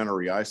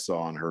documentary I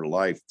saw on her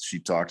life, she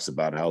talks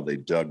about how they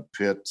dug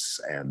pits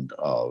and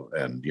all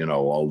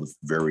the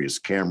various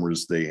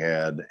cameras they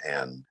had,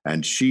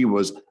 and she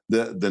was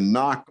the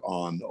knock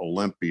on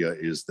Olympia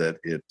is that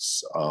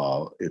it's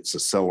a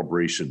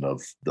celebration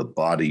of the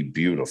body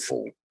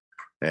beautiful.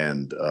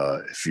 And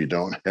if you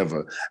don't have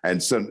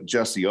so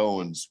Jesse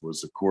Owens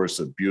was, of course,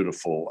 a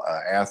beautiful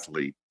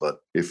athlete, but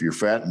if you're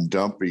fat and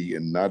dumpy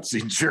in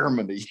Nazi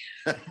Germany,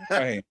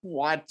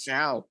 watch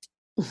out.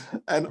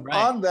 And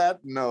on that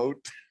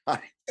note,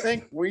 I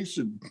think we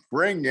should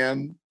bring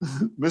in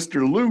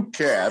Mr. Lou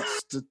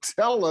Katz to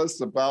tell us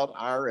about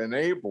our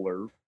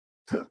enabler,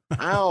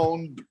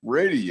 Hound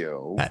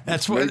Radio.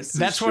 That's one of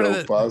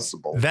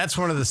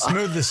the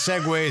smoothest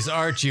segues,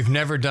 Arch, you've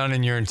never done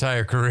in your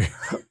entire career.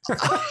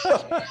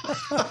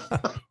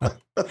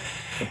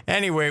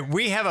 Anyway,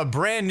 we have a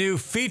brand new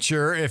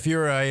feature if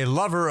you're a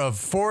lover of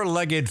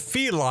four-legged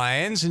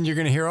felines, and you're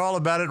going to hear all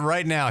about it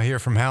right now here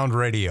from Hound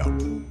Radio.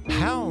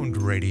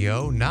 Hound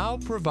Radio now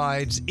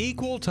provides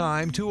equal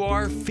time to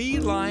our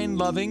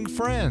feline-loving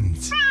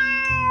friends.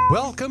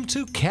 Welcome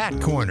to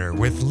Cat Corner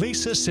with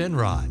Lisa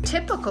Sinrod.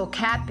 Typical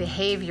cat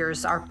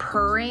behaviors are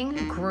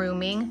purring,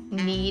 grooming,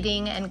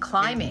 kneading, and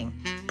climbing.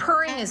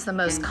 Purring is the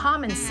most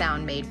common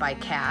sound made by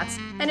cats,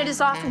 and it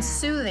is often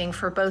soothing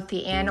for both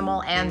the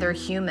animal and their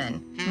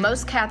human.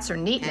 Most cats are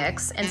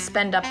neatniks and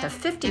spend up to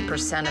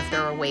 50% of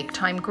their awake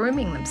time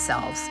grooming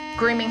themselves.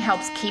 Grooming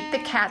helps keep the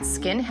cat's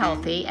skin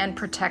healthy and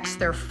protects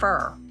their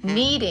fur.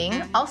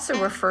 Kneading, also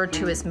referred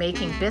to as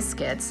making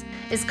biscuits,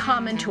 is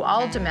common to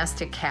all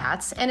domestic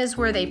cats and is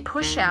where they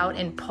push out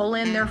and pull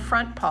in their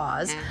front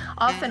paws,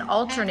 often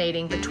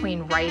alternating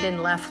between right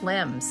and left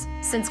limbs.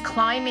 Since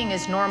climbing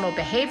is normal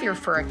behavior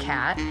for a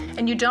cat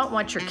and you don't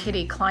want your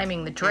kitty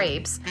climbing the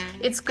drapes,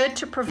 it's good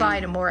to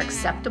provide a more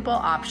acceptable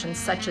option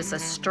such as a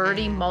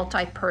sturdy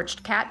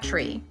multi-perched cat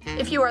tree.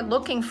 If you are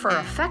looking for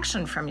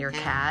affection from your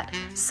cat,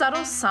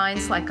 subtle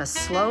signs like a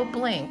slow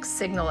blink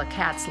signal a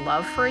cat's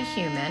love for a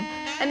human,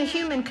 and a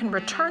human can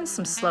return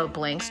some slow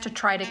blinks to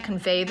try to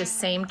convey the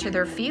same to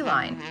their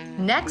feline.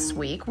 Next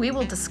week, we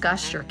will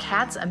discuss your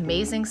cat's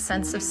amazing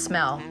sense of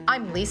smell.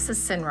 I'm Lisa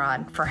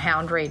Sinrod for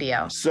Hound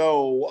Radio.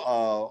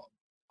 So,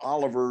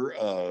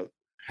 Oliver,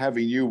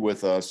 having you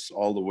with us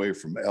all the way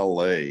from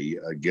LA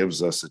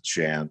gives us a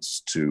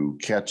chance to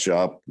catch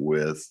up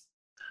with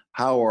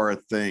how are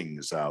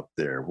things out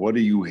there? What are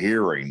you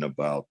hearing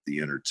about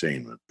the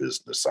entertainment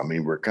business? I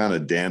mean, we're kind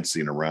of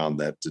dancing around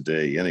that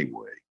today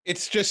anyway.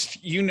 It's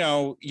just, you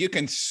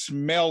can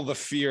smell the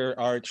fear,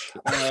 Arch.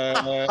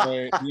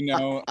 It's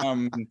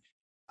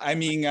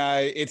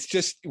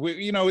just,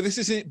 this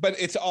isn't, but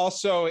it's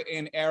also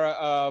an era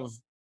of,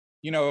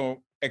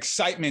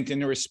 excitement in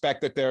the respect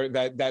that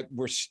that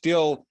we're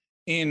still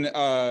in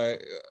a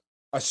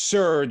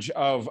surge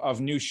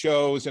of new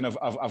shows and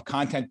of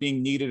content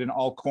being needed in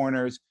all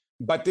corners.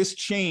 But this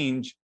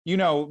change,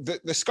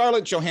 the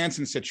Scarlett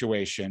Johansson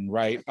situation,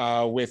 right,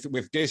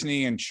 with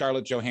Disney and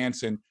Scarlett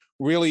Johansson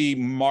really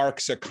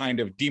marks a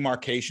kind of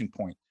demarcation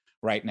point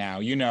right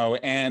now,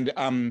 and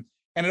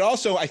it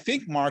also, I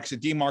think, marks a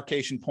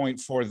demarcation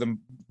point for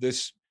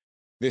this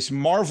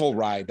Marvel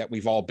ride that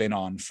we've all been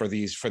on for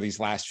these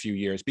last few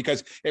years,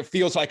 because it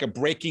feels like a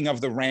breaking of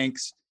the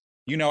ranks.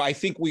 I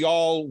think we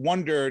all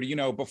wondered,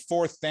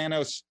 before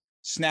Thanos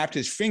snapped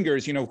his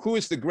fingers, who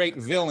is the great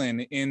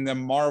villain in the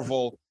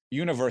Marvel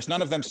universe?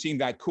 None of them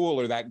seemed that cool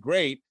or that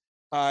great.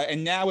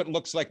 And now it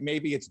looks like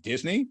maybe it's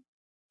Disney.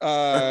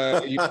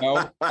 And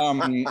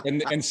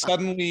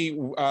suddenly,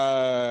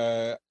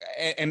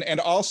 and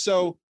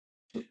also,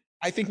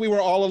 I think we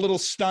were all a little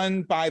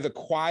stunned by the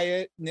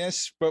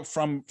quietness, but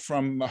from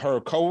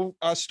her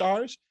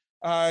co-stars.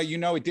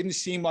 It didn't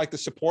seem like the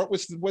support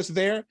was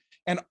there,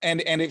 and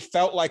it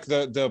felt like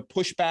the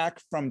pushback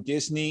from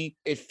Disney,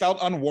 it felt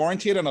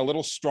unwarranted and a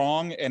little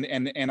strong,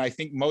 and I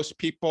think most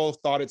people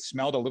thought it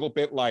smelled a little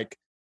bit like,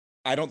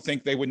 I don't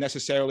think they would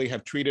necessarily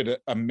have treated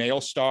a male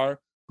star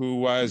who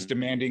was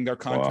demanding their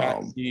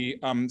contract be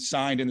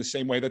signed in the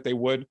same way that they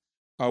would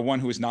one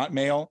who is not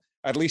male.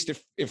 At least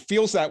it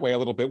feels that way a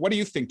little bit. What do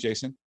you think,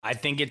 Jason? I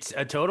think it's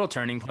a total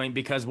turning point,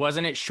 because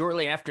wasn't it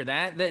shortly after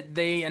that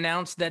they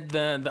announced that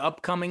the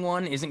upcoming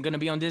one isn't going to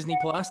be on Disney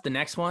Plus, the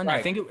next one? Right.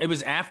 I think it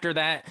was after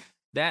that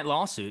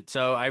lawsuit.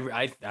 So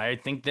I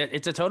think that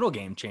it's a total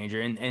game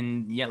changer.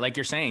 And yeah, like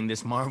you're saying,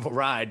 this Marvel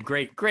ride,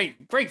 great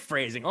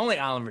phrasing. Only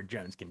Oliver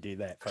Jones can do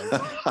that,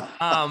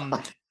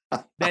 folks.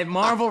 That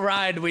Marvel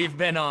ride we've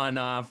been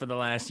on for the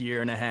last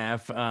year and a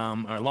half,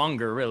 or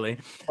longer, really,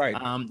 right,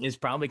 is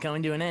probably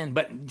coming to an end.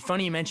 But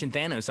funny you mentioned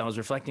Thanos. I was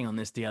reflecting on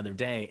this the other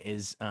day.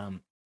 It's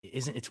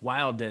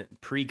wild that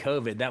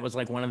pre-COVID, that was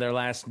like one of their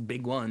last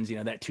big ones.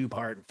 That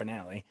 2-part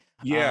finale.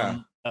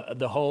 Yeah.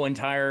 The whole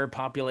entire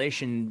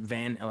population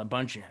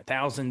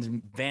thousands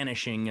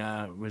vanishing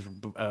was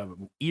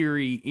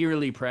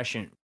eerily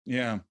prescient.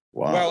 Yeah.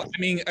 Wow. Well, I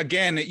mean,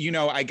 again,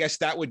 I guess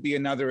that would be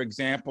another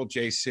example,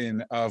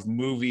 Jason, of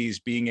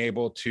movies being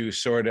able to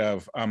sort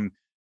of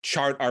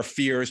chart our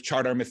fears,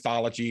 chart our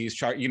mythologies,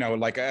 chart,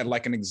 like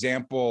an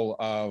example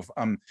of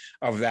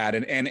that.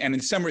 And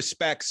in some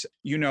respects,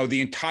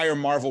 the entire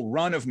Marvel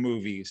run of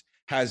movies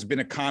has been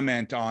a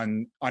comment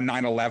on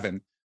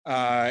 9/11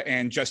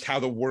 and just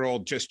how the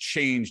world just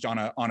changed on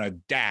a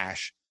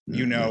dash,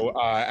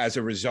 as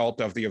a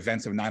result of the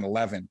events of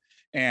 9/11.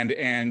 And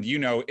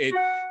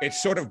it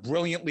sort of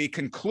brilliantly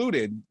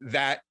concluded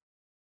that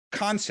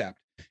concept,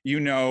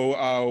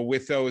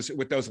 with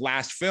those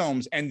last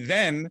films. And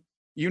then,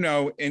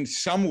 in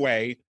some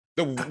way,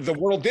 the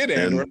world did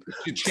end, or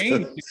it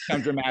changed in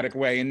some dramatic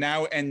way. And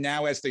now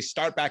as they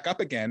start back up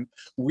again,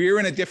 we're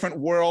in a different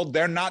world.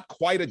 They're not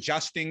quite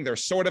adjusting. They're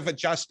sort of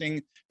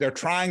adjusting. They're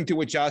trying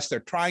to adjust. They're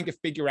trying to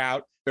figure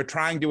out. They're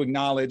trying to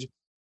acknowledge.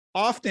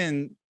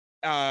 Often,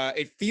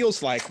 it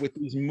feels like with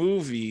these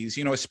movies,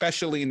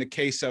 especially in the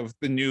case of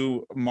the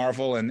new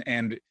Marvel and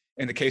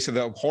in the case of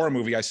the horror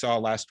movie I saw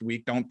last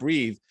week, Don't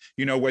Breathe,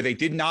 where they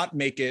did not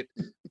make it,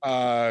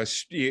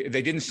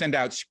 they didn't send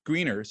out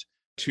screeners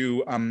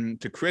to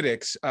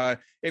critics.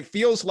 It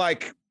feels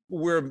like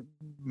movies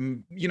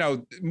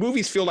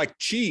feel like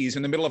cheese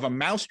in the middle of a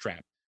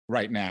mousetrap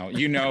right now.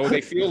 They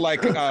feel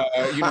like,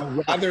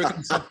 rather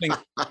than something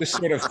to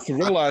sort of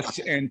thrill us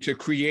and to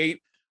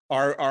create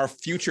our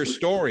future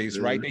stories,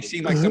 right? They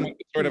seem like someone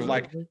could sort of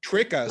like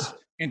trick us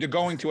into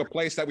going to a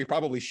place that we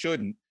probably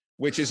shouldn't,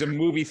 which is a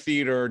movie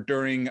theater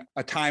during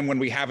a time when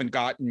we haven't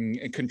gotten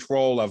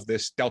control of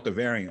this Delta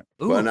variant.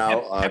 Ooh, but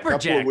now, a Pepper couple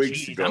Jack, of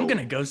weeks ago, I'm going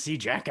to go see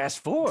Jackass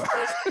 4.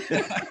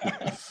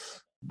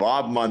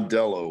 Bob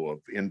Mondello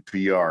of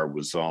NPR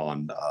was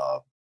on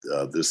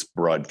this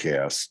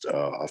broadcast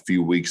a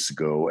few weeks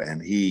ago,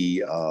 and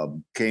he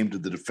came to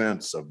the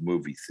defense of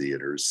movie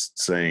theaters,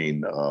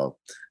 saying, go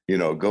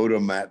to a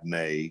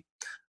matinee,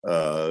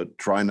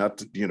 try not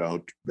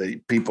to,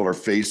 people are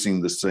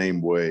facing the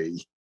same way.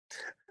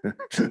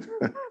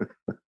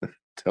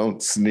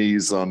 Don't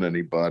sneeze on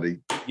anybody.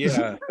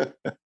 Yeah.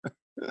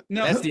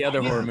 No, that's the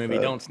other horror movie.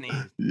 Don't sneeze.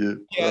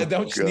 Yeah,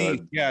 don't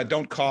sneeze. Yeah,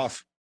 don't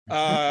cough.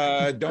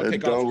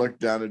 Don't look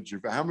down at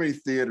your. How many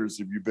theaters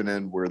have you been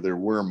in where there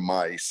were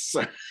mice?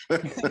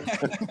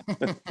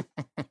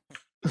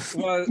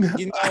 Well,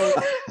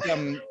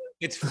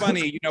 it's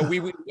funny.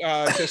 We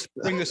just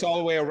bring this all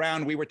the way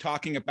around. We were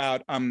talking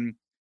about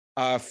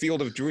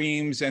Field of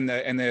Dreams and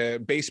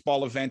the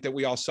baseball event that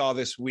we all saw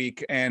this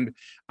week, and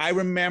I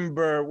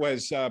remember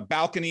was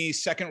balcony,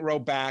 second row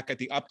back at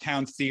the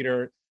Uptown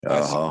Theater,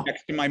 next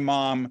to my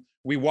mom.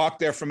 We walked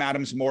there from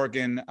Adams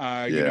Morgan.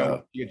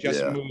 You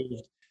just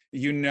moved.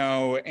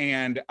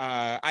 And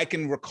I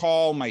can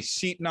recall my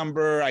seat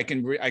number. I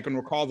can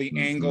recall the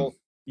angle.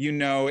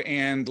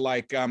 And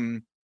like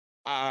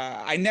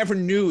I never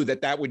knew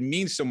that would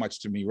mean so much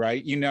to me,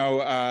 right?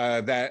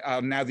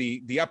 That now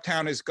the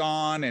Uptown is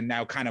gone, and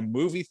now kind of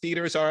movie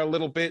theaters are a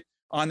little bit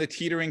on the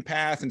teetering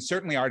path, and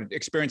certainly our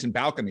experience in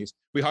balconies.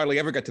 We hardly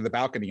ever get to the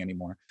balcony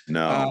anymore.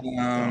 No.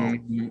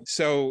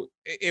 So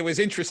it was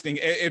interesting.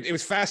 It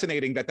was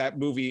fascinating that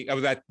movie,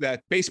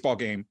 that baseball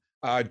game,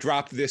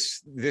 dropped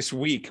this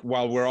week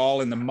while we're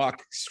all in the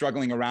muck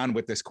struggling around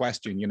with this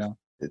question.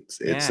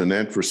 It's an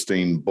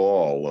interesting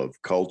ball of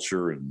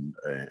culture and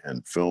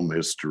film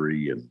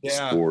history and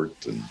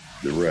sport and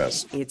the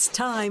rest. It's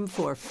time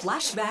for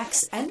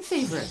flashbacks and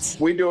favorites.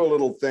 We do a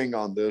little thing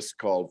on this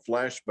called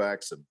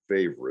flashbacks and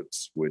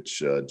favorites,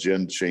 which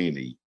Jen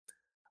Chaney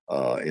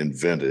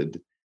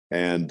invented.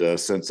 And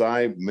since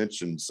I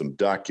mentioned some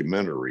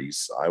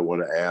documentaries, I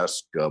want to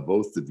ask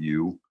both of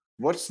you,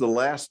 what's the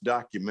last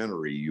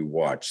documentary you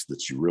watched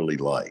that you really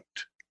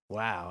liked?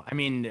 Wow. I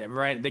mean,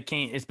 right.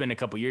 It's been a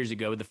couple years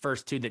ago. The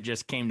first two that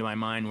just came to my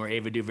mind were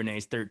Ava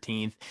DuVernay's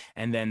 13th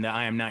and then the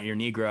I Am Not Your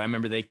Negro. I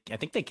remember I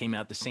think they came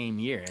out the same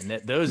year,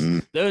 and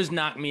those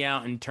knocked me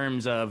out in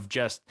terms of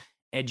just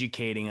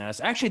educating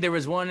us. Actually, there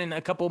was one a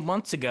couple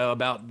months ago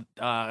about,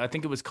 I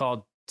think it was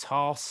called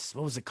Tulsa.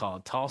 What was it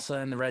called? Tulsa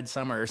in the Red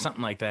Summer or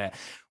something like that,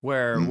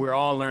 where we're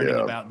all learning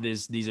about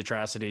these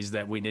atrocities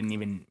that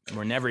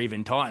were never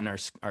even taught in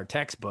our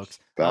textbooks.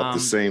 About the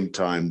same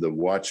time The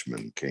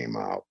Watchmen came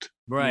out.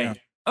 Right. Yeah.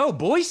 Oh,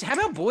 boys. How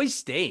about Boys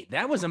State?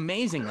 That was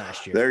amazing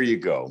last year. There you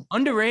go.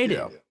 Underrated.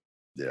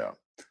 Yeah.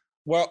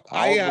 Well,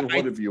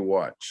 what have you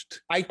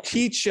watched? I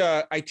teach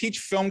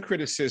film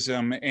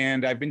criticism,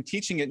 and I've been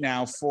teaching it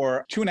now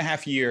for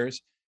 2.5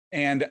 years.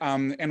 And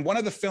one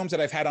of the films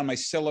that I've had on my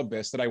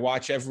syllabus that I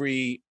watch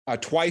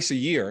twice a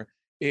year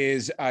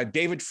is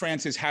David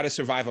France's How to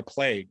Survive a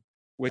Plague,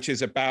 which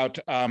is about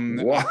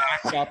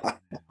ACT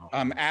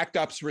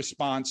UP's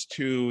response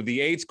to the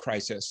AIDS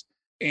crisis.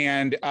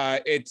 And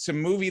it's a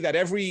movie that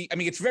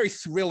it's a very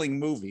thrilling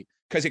movie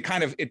because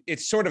it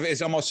sort of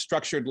is almost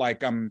structured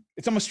like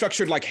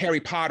Harry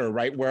Potter,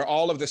 right? Where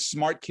all of the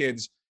smart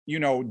kids,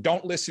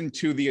 don't listen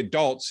to the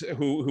adults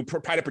who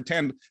try to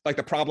pretend like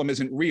the problem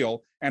isn't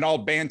real, and all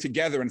band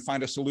together and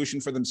find a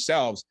solution for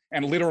themselves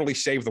and literally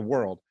save the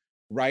world,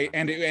 right?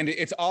 And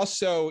it's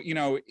also,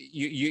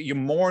 you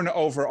mourn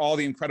over all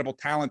the incredible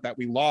talent that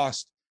we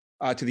lost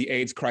to the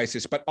AIDS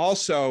crisis, but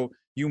also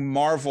you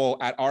marvel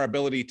at our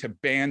ability to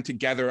band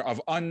together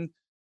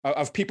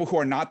of people who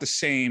are not the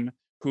same,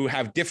 who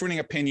have differing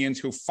opinions,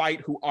 who fight,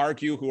 who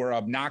argue, who are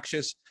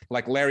obnoxious,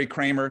 like Larry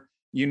Kramer,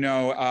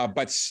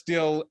 but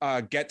still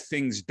get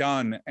things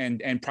done,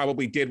 and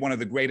probably did one of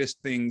the greatest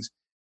things,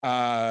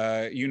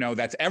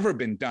 that's ever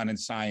been done in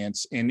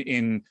science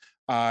in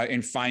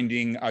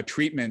finding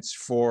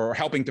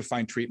helping to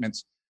find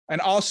treatments.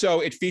 And also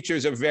it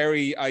features a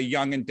very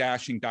young and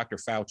dashing Dr.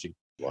 Fauci.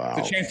 Wow.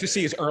 It's a chance to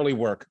see his early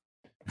work,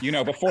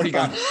 before he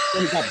got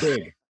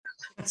big.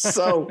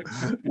 So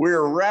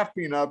we're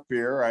wrapping up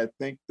here. I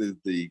think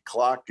the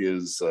clock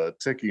is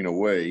ticking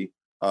away.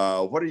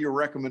 What are your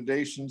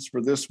recommendations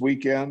for this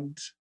weekend?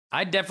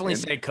 I'd definitely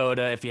say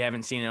Coda if you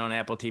haven't seen it on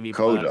Apple TV+.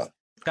 Coda.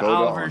 To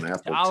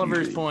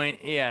Oliver's point,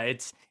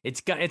 it's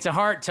a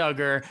heart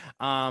tugger.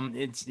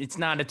 It's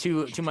not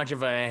too much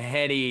of a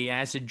heady,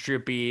 acid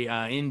trippy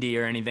indie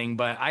or anything,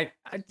 but I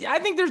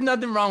think there's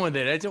nothing wrong with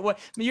it.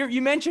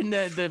 You mentioned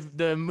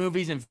the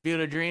movies and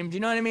Field of Dreams. You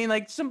know what I mean?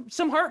 Like some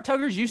heart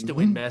tuggers used to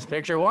win Best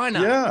Picture. Why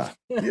not?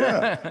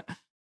 Yeah.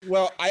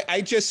 Well,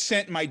 I just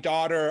sent my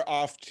daughter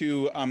off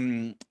to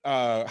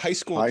high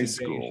school today. She's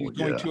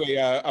going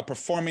to a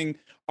performing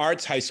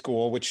arts high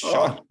school, which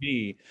shocked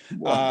me.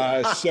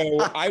 So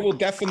I will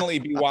definitely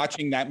be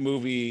watching that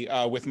movie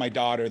with my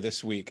daughter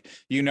this week,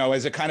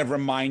 as a kind of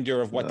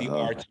reminder of what the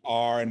arts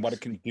are and what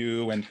it can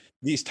do, and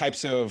these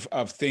types of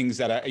things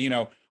that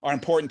are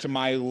important to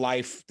my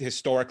life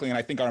historically, and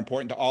I think are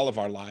important to all of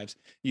our lives,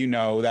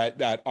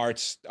 that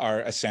arts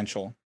are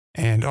essential.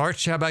 And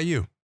Arch, how about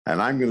you?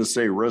 And I'm going to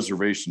say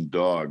Reservation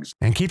Dogs.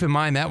 And keep in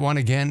mind that one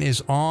again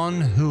is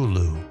on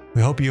Hulu.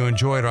 We hope you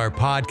enjoyed our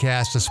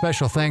podcast. A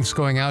special thanks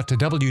going out to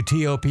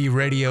WTOP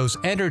Radio's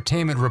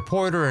entertainment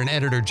reporter and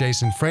editor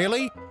Jason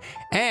Fraley,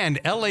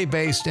 and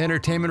LA-based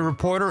entertainment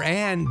reporter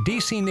and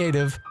DC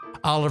native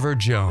Oliver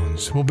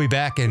Jones. We'll be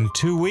back in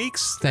 2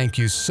 weeks. Thank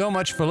you so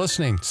much for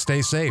listening.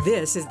 Stay safe.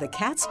 This is the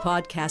Cats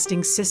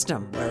Podcasting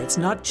System, where it's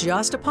not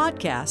just a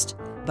podcast,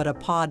 but a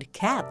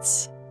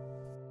podcats.